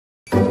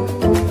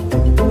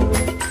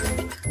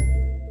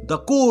The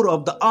core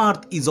of the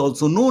earth is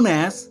also known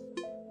as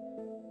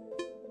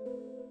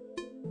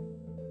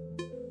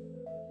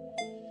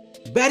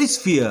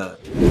barysphere.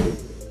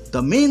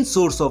 The main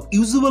source of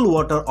usable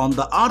water on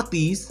the earth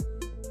is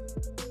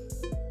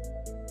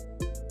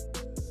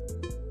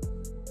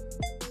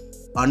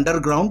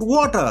underground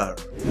water.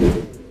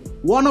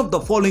 One of the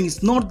following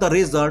is not the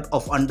result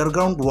of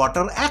underground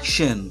water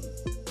action.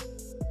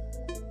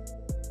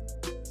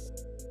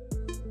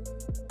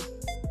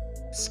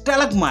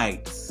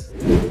 Stalagmites.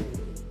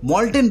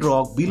 Molten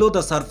rock below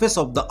the surface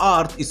of the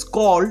earth is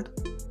called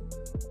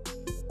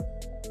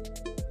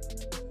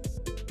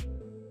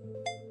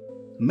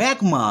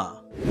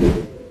magma.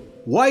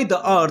 Why the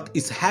earth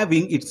is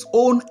having its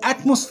own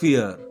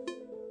atmosphere?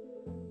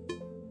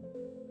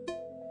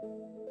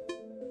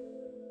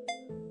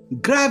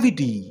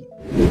 Gravity.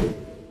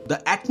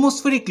 The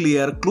atmospheric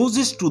layer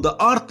closest to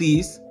the earth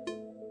is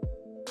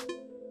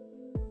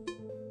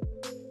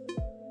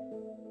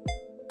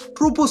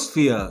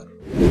troposphere.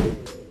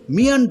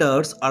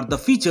 Meanders are the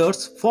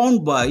features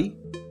found by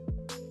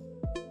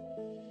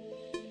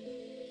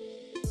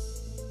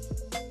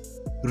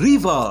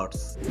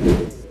rivers.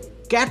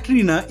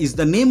 Katrina is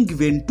the name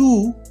given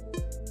to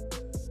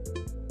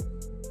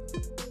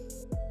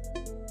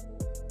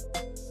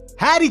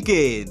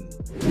hurricane.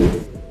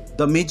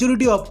 The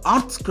majority of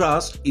Earth's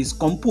crust is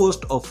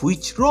composed of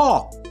which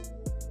rock?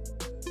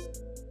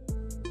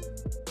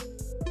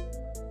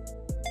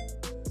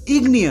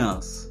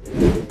 Igneous.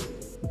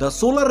 The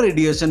solar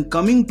radiation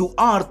coming to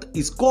Earth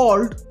is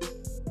called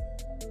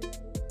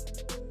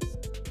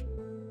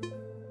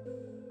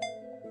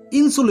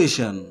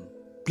insolation.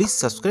 Please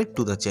subscribe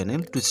to the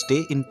channel to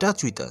stay in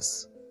touch with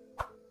us.